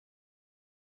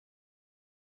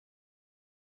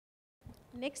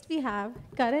Next, we have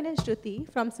Karan and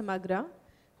Shruti from Samagra,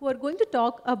 who are going to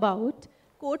talk about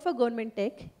Code for Government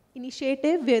Tech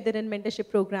initiative where they run mentorship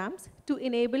programs to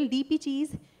enable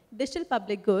DPGs, digital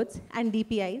public goods, and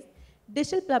DPIs,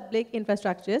 digital public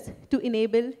infrastructures to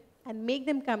enable and make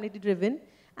them community-driven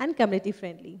and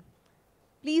community-friendly.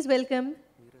 Please welcome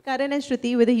Karan and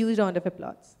Shruti with a huge round of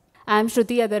applause. I'm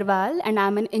Shruti Agarwal, and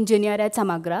I'm an engineer at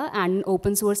Samagra and an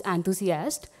open source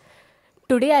enthusiast.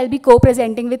 Today, I'll be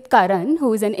co-presenting with Karan,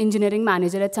 who is an engineering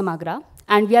manager at Samagra,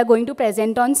 and we are going to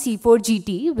present on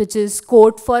C4GT, which is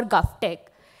Code for GovTech,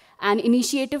 an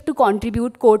initiative to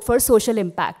contribute code for social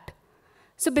impact.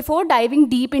 So before diving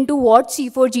deep into what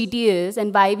C4GT is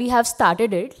and why we have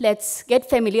started it, let's get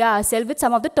familiar ourselves with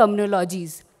some of the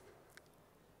terminologies.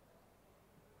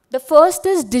 The first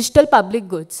is digital public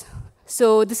goods.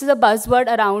 So this is a buzzword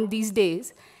around these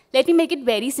days. Let me make it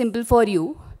very simple for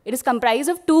you. It is comprised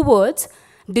of two words,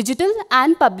 digital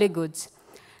and public goods.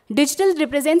 Digital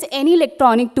represents any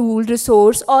electronic tool,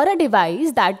 resource, or a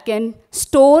device that can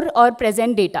store or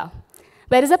present data.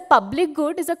 Whereas a public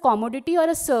good is a commodity or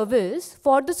a service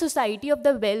for the society of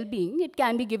the well-being. It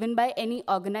can be given by any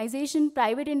organization,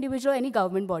 private individual, or any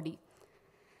government body.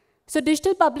 So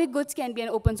digital public goods can be an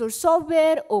open source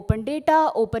software, open data,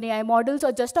 open AI models,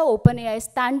 or just an open AI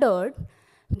standard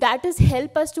that is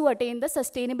help us to attain the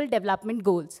sustainable development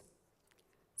goals.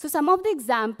 So some of the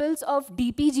examples of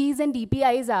DPGs and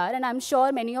DPIs are, and I'm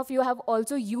sure many of you have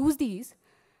also used these,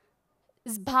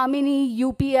 is Bhamini,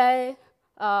 UPI,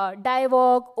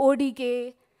 Divok,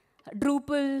 ODK,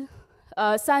 Drupal,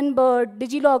 Sunbird,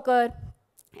 DigiLocker,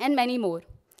 and many more.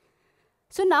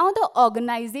 So now the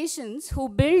organizations who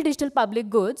build digital public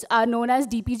goods are known as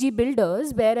DPG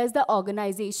builders, whereas the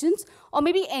organizations, or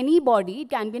maybe any body, it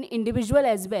can be an individual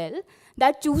as well,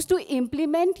 that choose to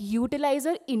implement, utilize,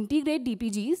 or integrate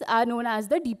DPGs are known as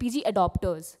the DPG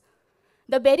adopters.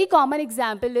 The very common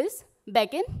example is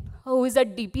Beacon, who is a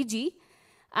DPG,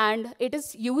 and it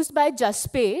is used by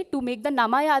JustPay to make the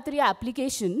Namayatri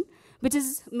application, which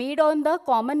is made on the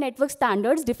common network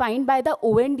standards defined by the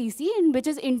ONDC, and which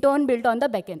is in turn built on the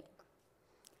backend.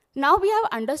 Now we have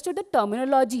understood the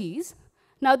terminologies.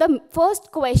 Now the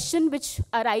first question which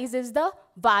arises is the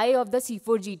why of the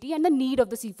C4GT and the need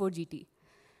of the C4GT.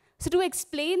 So to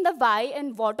explain the why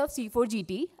and what of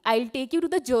C4GT, I'll take you to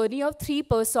the journey of three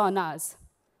personas.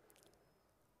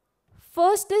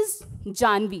 First is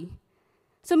Janvi.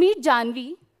 So meet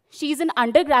Janvi. She is an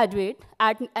undergraduate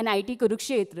at NIT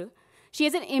Kurukshetra. She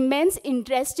has an immense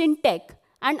interest in tech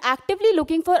and actively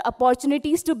looking for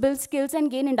opportunities to build skills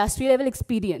and gain industry-level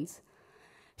experience.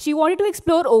 She wanted to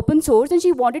explore open source and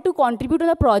she wanted to contribute to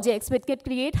the projects which could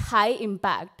create high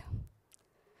impact.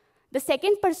 The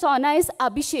second persona is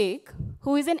Abhishek,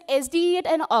 who is an SDE at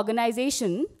an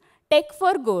organization, Tech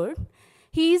for Good.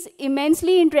 He is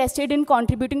immensely interested in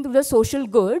contributing to the social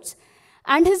goods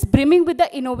and is brimming with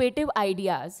the innovative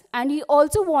ideas. And he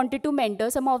also wanted to mentor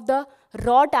some of the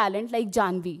raw talent like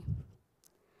Janvi.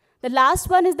 The last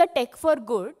one is the Tech for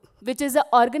Good, which is an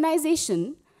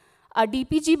organization, a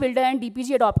DPG builder and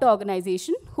DPG adopter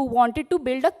organization who wanted to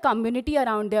build a community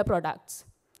around their products.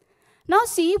 Now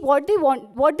see what they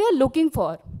want, what they're looking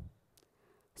for.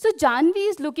 So Janvi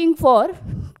is looking for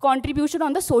contribution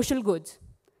on the social goods.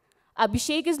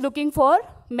 Abhishek is looking for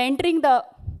mentoring the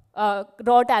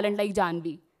raw talent like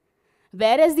Janvi.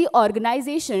 Whereas the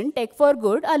organization, Tech for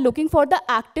Good, are looking for the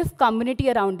active community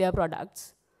around their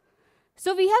products.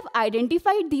 So we have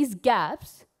identified these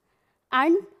gaps,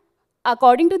 and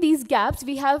according to these gaps,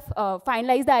 we have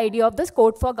finalized the idea of this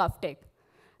Code for GovTech.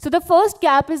 So the first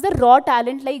gap is the raw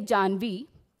talent like Janvi.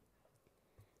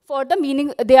 For the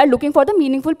meaning, they are looking for the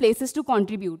meaningful places to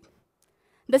contribute.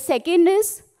 The second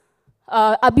is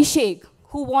Abhishek,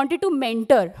 who wanted to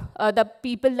mentor the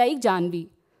people like Janvi.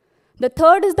 The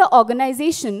third is the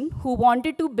organization who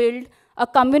wanted to build a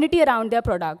community around their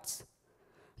products.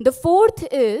 The fourth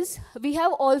is, we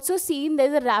have also seen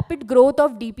there's a rapid growth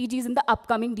of DPGs in the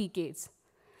upcoming decades.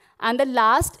 And the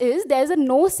last is, there's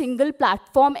no single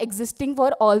platform existing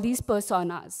for all these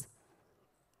personas.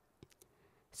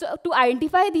 So to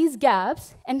identify these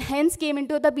gaps, and hence came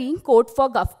into the being Code for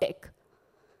GovTech.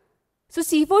 So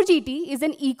C4GT is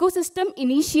an ecosystem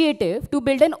initiative to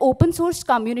build an open source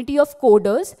community of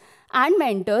coders and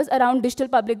mentors around digital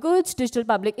public goods, digital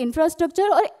public infrastructure,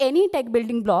 or any tech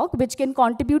building block which can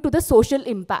contribute to the social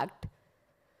impact.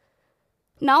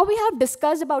 Now we have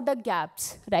discussed about the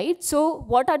gaps, right? So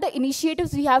what are the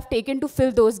initiatives we have taken to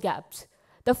fill those gaps?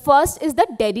 The first is the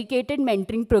dedicated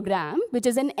mentoring program, which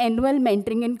is an annual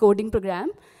mentoring and coding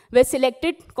program where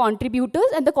selected contributors,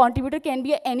 and the contributor can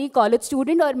be any college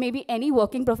student or maybe any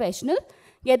working professional,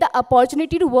 get the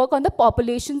opportunity to work on the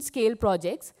population scale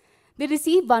projects. They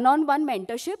receive one-on-one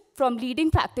mentorship from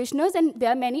leading practitioners, and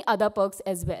there are many other perks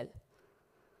as well.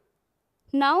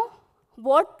 Now,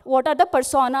 what are the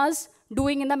personas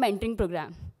doing in the mentoring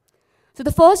program? So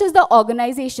the first is the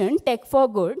organization, Tech for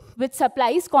Good, which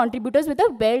supplies contributors with a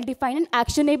well-defined and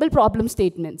actionable problem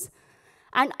statements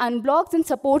and unblocks and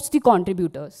supports the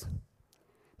contributors.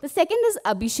 The second is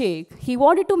Abhishek. He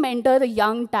wanted to mentor the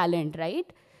young talent,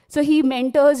 right? So he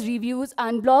mentors, reviews,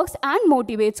 unblocks, and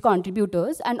motivates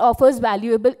contributors and offers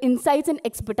valuable insights and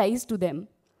expertise to them.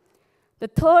 The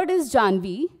third is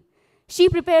Janvi. She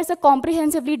prepares a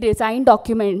comprehensively designed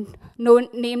document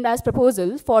named as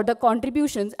proposal for the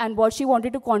contributions and what she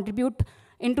wanted to contribute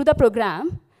into the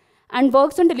program, and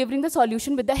works on delivering the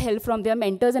solution with the help from their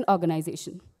mentors and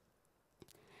organization.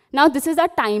 Now, this is our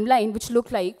timeline which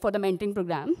looked like for the mentoring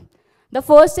program. The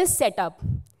first is setup,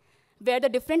 where the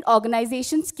different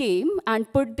organizations came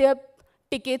and put their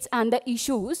tickets and the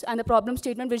issues and the problem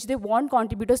statement which they want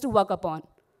contributors to work upon.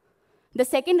 The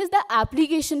second is the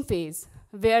application phase,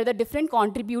 where the different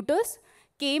contributors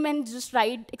came and just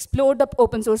explore the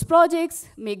open source projects,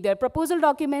 make their proposal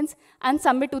documents, and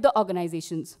submit to the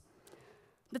organizations.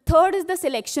 The third is the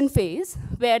selection phase,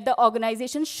 where the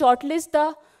organizations shortlist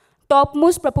the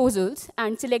topmost proposals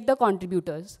and select the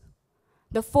contributors.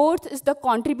 The fourth is the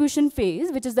contribution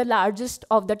phase, which is the largest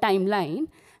of the timeline,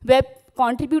 where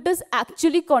contributors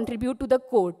actually contribute to the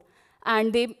code.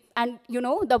 And the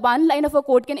one line of a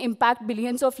code can impact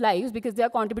billions of lives because they are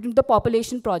contributing to the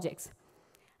population projects.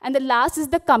 And the last is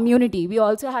the community. We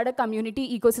also had a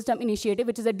community ecosystem initiative,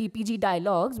 which is a DPG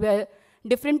dialogues, where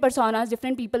different personas,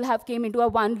 different people have came into a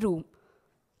one room.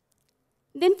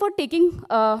 Then for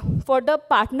the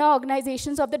partner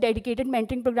organizations of the dedicated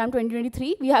mentoring program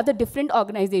 2023, we have the different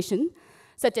organizations,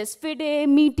 such as FIDE,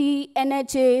 MITI,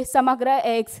 NHA, Samagra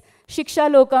X, Shiksha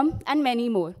Lokam, and many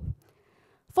more.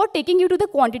 For taking you to the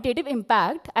quantitative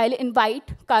impact, I'll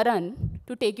invite Karan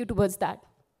to take you towards that.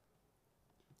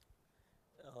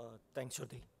 Thanks,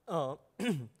 Shruti.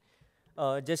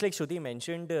 Just like Shruti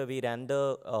mentioned, we ran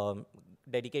the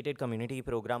dedicated community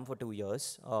program for 2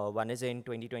 years. One is in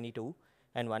 2022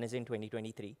 and one is in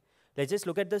 2023. Let's just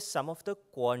look at some of the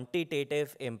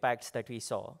quantitative impacts that we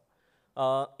saw.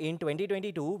 In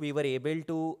 2022, we were able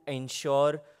to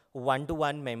ensure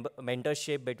one-to-one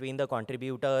mentorship between the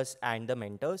contributors and the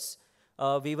mentors.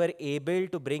 We were able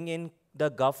to bring in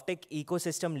the GovTech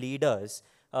ecosystem leaders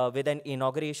with an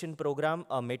inauguration program,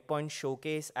 a midpoint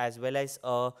showcase, as well as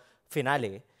a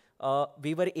finale.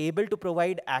 We were able to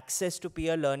provide access to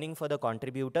peer learning for the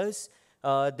contributors.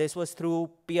 This was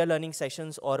through peer learning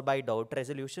sessions or by doubt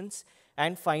resolutions.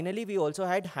 And finally, we also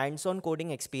had hands-on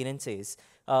coding experiences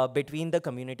between the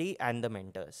community and the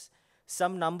mentors.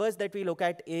 Some numbers that we look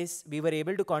at is we were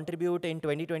able to contribute in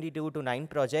 2022 to 9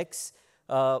 projects.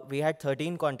 We had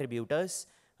 13 contributors.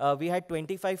 We had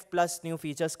 25 plus new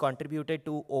features contributed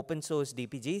to open source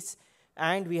DPGs,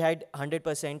 and we had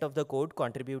 100% of the code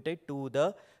contributed to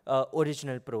the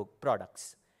original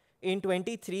products. In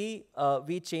 23,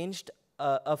 we changed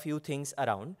a few things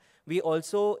around. We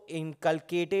also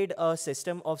inculcated a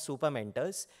system of super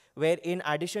mentors, where in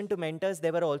addition to mentors,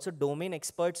 there were also domain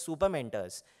expert super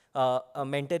mentors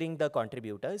mentoring the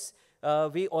contributors.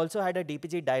 We also had a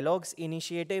DPG Dialogues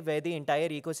initiative where the entire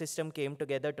ecosystem came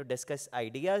together to discuss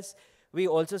ideas. We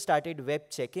also started web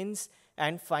check-ins.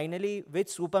 And finally, with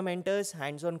super mentors,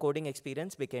 hands-on coding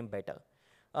experience became better.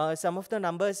 Some of the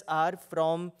numbers are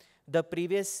from the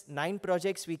previous 9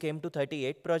 projects, we came to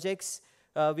 38 projects.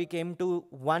 We came to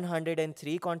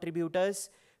 103 contributors.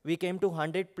 We came to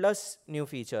 100 plus new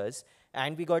features.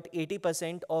 And we got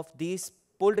 80% of these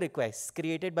pull requests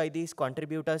created by these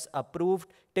contributors approved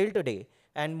till today,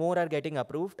 and more are getting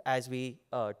approved as we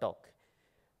talk.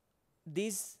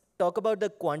 These talk about the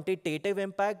quantitative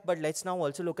impact, but let's now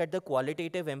also look at the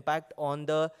qualitative impact on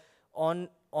the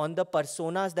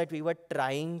personas that we were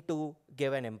trying to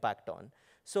give an impact on.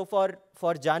 So for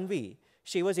Janvi,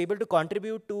 she was able to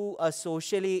contribute to a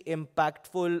socially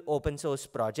impactful open source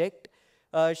project.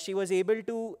 She was able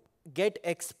to get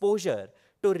exposure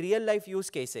to real life use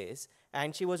cases,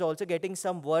 and she was also getting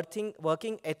some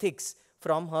working ethics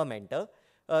from her mentor.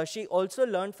 She also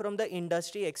learned from the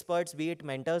industry experts, be it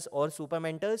mentors or super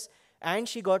mentors, and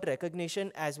she got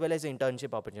recognition as well as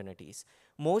internship opportunities.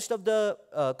 Most of the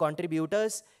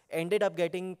contributors ended up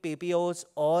getting PPOs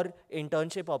or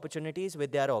internship opportunities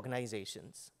with their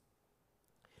organizations.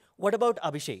 What about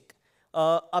Abhishek?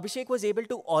 Abhishek was able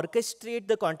to orchestrate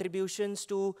the contributions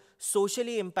to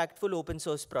socially impactful open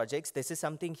source projects. This is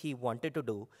something he wanted to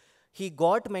do. He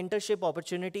got mentorship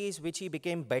opportunities, which he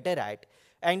became better at,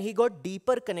 and he got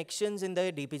deeper connections in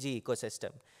the DPG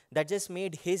ecosystem that just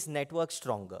made his network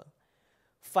stronger.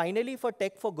 Finally, for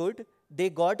Tech for Good, they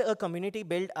got a community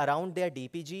built around their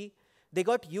DPG. They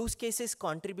got use cases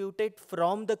contributed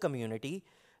from the community.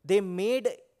 They made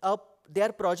up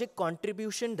their project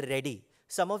contribution ready.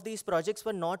 Some of these projects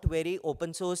were not very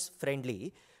open source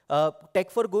friendly.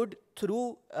 Tech for Good,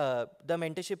 through the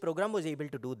mentorship program, was able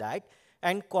to do that.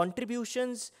 And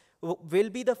contributions will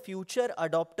be the future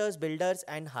adopters, builders,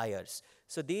 and hires.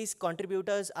 So these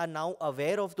contributors are now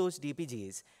aware of those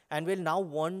DPGs and will now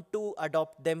want to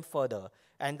adopt them further.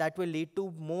 And that will lead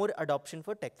to more adoption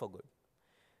for Tech for Good.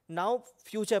 Now,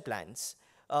 future plans.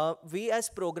 We as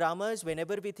programmers,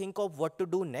 whenever we think of what to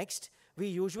do next, we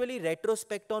usually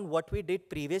retrospect on what we did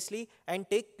previously and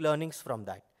take learnings from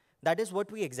that. That is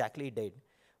what we exactly did.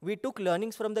 We took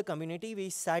learnings from the community. We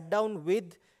sat down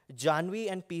with Janvi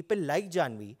and people like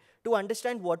Janvi to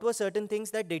understand what were certain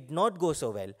things that did not go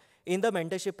so well in the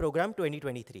mentorship program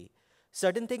 2023.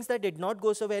 Certain things that did not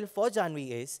go so well for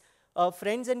Janvi is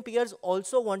friends and peers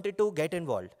also wanted to get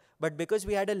involved, but because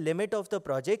we had a limit of the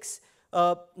projects,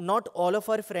 not all of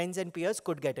our friends and peers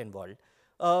could get involved.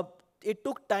 It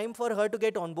took time for her to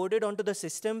get onboarded onto the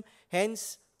system,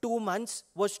 hence 2 months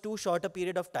was too short a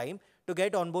period of time to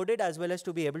get onboarded as well as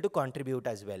to be able to contribute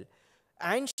as well.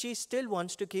 And she still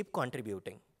wants to keep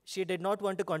contributing. She did not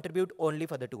want to contribute only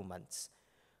for the 2 months.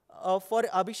 For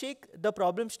Abhishek, the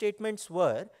problem statements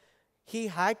were, he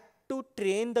had to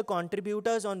train the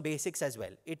contributors on basics as well.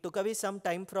 It took away some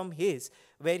time from his,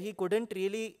 where he couldn't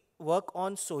really work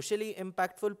on socially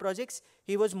impactful projects.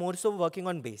 He was more so working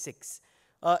on basics.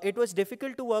 It was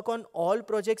difficult to work on all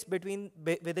projects within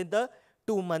the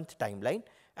 2-month timeline.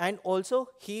 And also,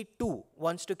 he too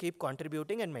wants to keep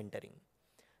contributing and mentoring.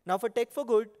 Now for Tech for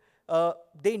Good,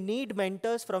 they need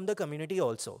mentors from the community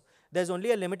also. There's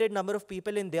only a limited number of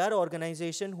people in their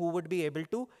organization who would be able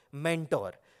to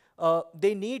mentor.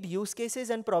 They need use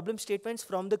cases and problem statements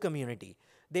from the community.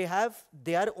 They have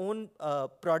their own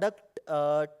product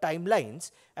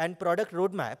timelines and product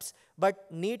roadmaps,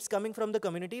 but needs coming from the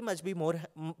community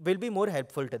will be more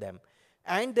helpful to them.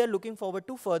 And they're looking forward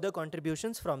to further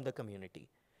contributions from the community.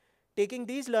 Taking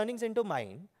these learnings into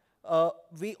mind,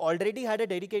 we already had a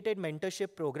dedicated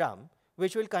mentorship program,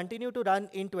 which will continue to run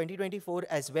in 2024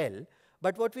 as well.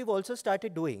 But what we've also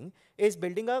started doing is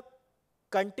building a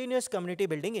continuous community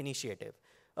building initiative.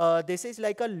 This is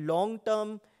like a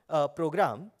long-term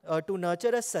program to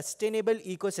nurture a sustainable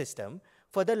ecosystem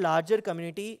for the larger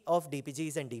community of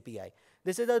DPGs and DPI.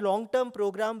 This is a long-term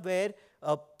program where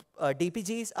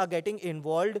DPGs are getting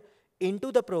involved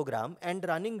into the program and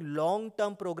running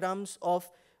long-term programs of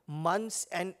months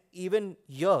and even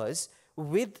years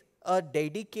with a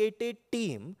dedicated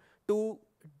team to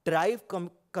drive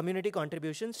community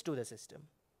contributions to the system.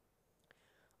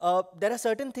 There are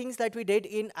certain things that we did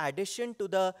in addition to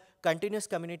the continuous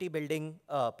community building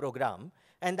program,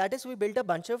 and that is we built a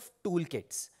bunch of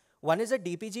toolkits. One is a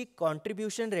DPG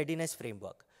contribution readiness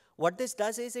framework. What this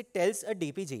does is it tells a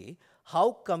DPG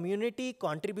how community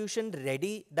contribution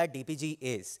ready that DPG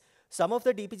is. Some of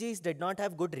the DPGs did not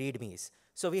have good readmes,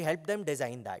 so we helped them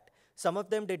design that. Some of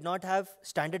them did not have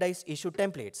standardized issue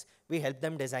templates. We helped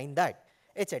them design that,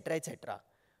 etc., etc.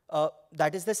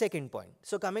 That is the second point.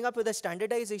 So coming up with a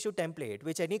standardized issue template,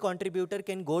 which any contributor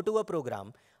can go to a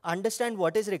program, understand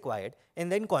what is required,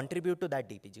 and then contribute to that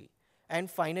DPG. And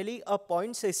finally, a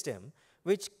point system,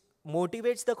 which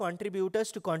motivates the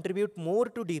contributors to contribute more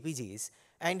to DPGs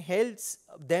and helps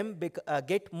them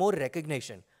get more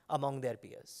recognition among their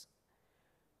peers.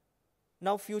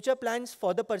 Now, future plans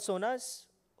for the personas.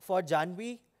 For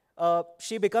Janvi,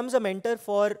 she becomes a mentor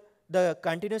for the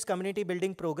continuous community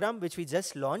building program, which we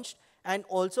just launched, and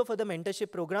also for the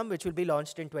mentorship program, which will be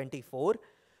launched in 24.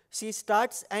 She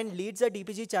starts and leads a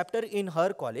DPG chapter in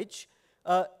her college.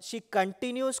 She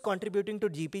continues contributing to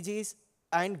DPGs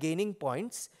and gaining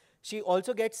points. She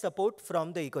also gets support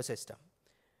from the ecosystem.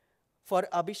 For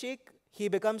Abhishek, he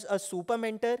becomes a super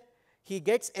mentor. He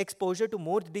gets exposure to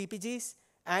more DPGs,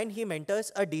 and he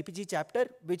mentors a DPG chapter,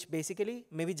 which basically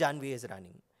maybe Janvi is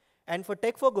running. And for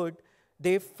Tech for Good,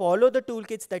 they follow the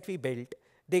toolkits that we built.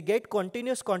 They get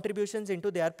continuous contributions into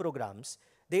their programs.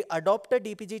 They adopt a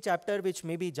DPG chapter, which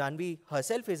maybe Janvi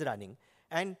herself is running.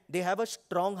 And they have a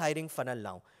strong hiring funnel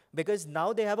now, because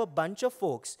now they have a bunch of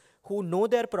folks who know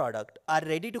their product, are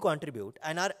ready to contribute,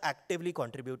 and are actively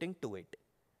contributing to it.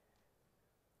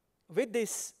 With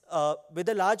this, with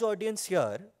a large audience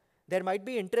here, there might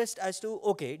be interest as to,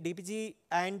 okay, DPG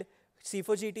and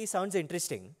C4GT sounds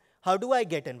interesting. How do I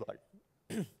get involved?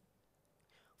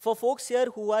 For folks here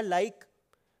who are like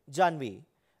Janvi,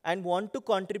 and want to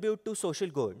contribute to social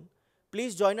good,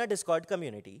 please join our Discord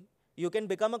community. You can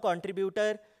become a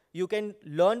contributor. You can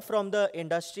learn from the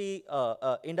industry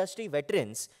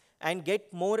veterans and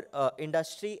get more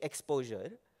industry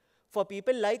exposure. For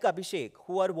people like Abhishek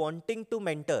who are wanting to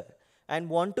mentor and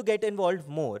want to get involved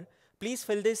more, please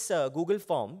fill this Google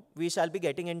form. We shall be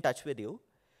getting in touch with you.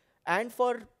 And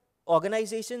for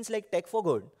organizations like Tech for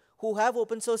Good, who have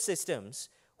open source systems,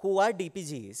 who are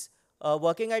DPGs,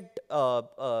 working at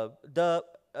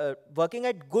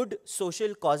good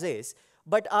social causes,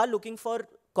 but are looking for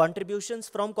contributions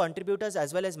from contributors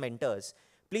as well as mentors,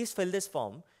 please fill this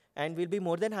form, and we'll be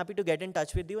more than happy to get in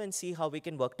touch with you and see how we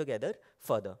can work together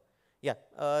further. Yeah,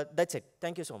 that's it.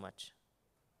 Thank you so much.